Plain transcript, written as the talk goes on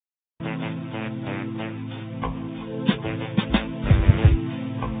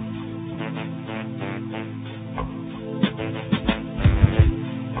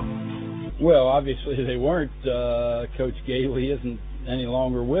Well, obviously they weren't. Coach Gailey isn't any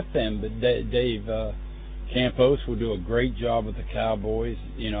longer with them, but Dave Campos will do a great job with the Cowboys.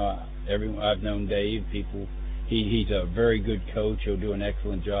 You know, I've known Dave. He's a very good coach. He'll do an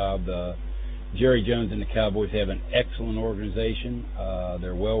excellent job. Jerry Jones and the Cowboys have an excellent organization.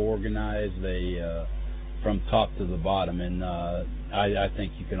 They're well organized. They from top to the bottom, and I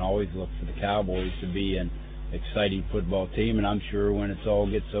think you can always look for the Cowboys to be an exciting football team, and I'm sure when it's all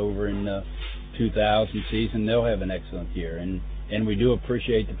gets over in the 2000 season, they'll have an excellent year, and we do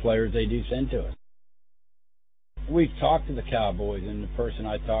appreciate the players they do send to us. We've talked to the Cowboys, and the person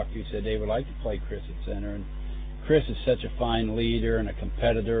I talked to said they would like to play Chris at center, and Chris is such a fine leader and a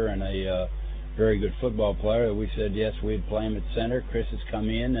competitor and a very good football player that we said yes, we'd play him at center. Chris has come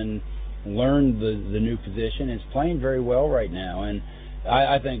in and learned the new position and is playing very well right now, and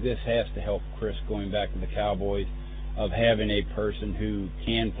I think this has to help Chris going back to the Cowboys of having a person who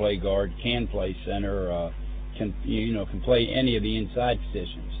can play guard, can play center, can play any of the inside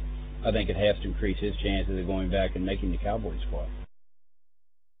positions. I think it has to increase his chances of going back and making the Cowboys squad.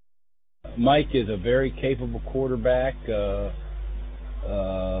 Mike is a very capable quarterback.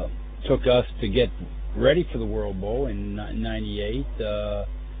 Took us to get ready for the World Bowl in '98.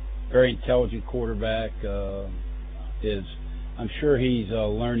 Very intelligent quarterback. I'm sure he's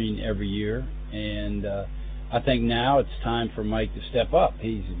learning every year, and I think now it's time for Mike to step up.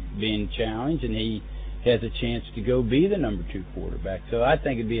 He's being challenged, and he has a chance to go be the number 2 quarterback. So I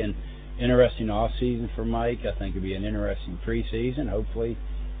think it'd be an interesting off season for Mike. I think it'd be an interesting preseason. Hopefully,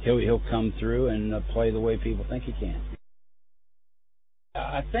 he'll come through and play the way people think he can.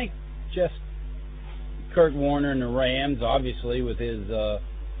 I think just Kurt Warner and the Rams, obviously with his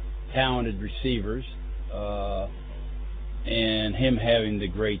talented receivers, and him having the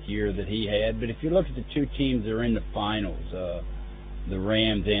great year that he had. But if you look at the two teams that are in the finals, the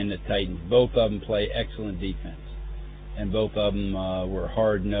Rams and the Titans, both of them play excellent defense. And both of them were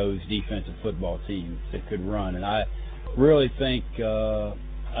hard-nosed defensive football teams that could run. And I really think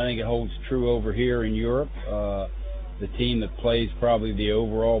it holds true over here in Europe. The team that plays probably the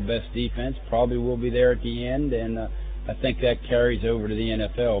overall best defense probably will be there at the end, and I think that carries over to the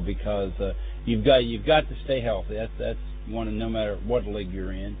NFL because you've got to stay healthy. That's one of, no matter what league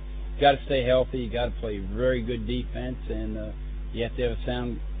you're in. You've got to stay healthy. You got to play very good defense, and you have to have a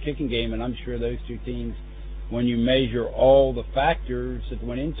sound kicking game. And I'm sure those two teams, when you measure all the factors that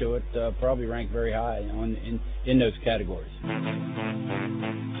went into it, probably rank very high in those categories.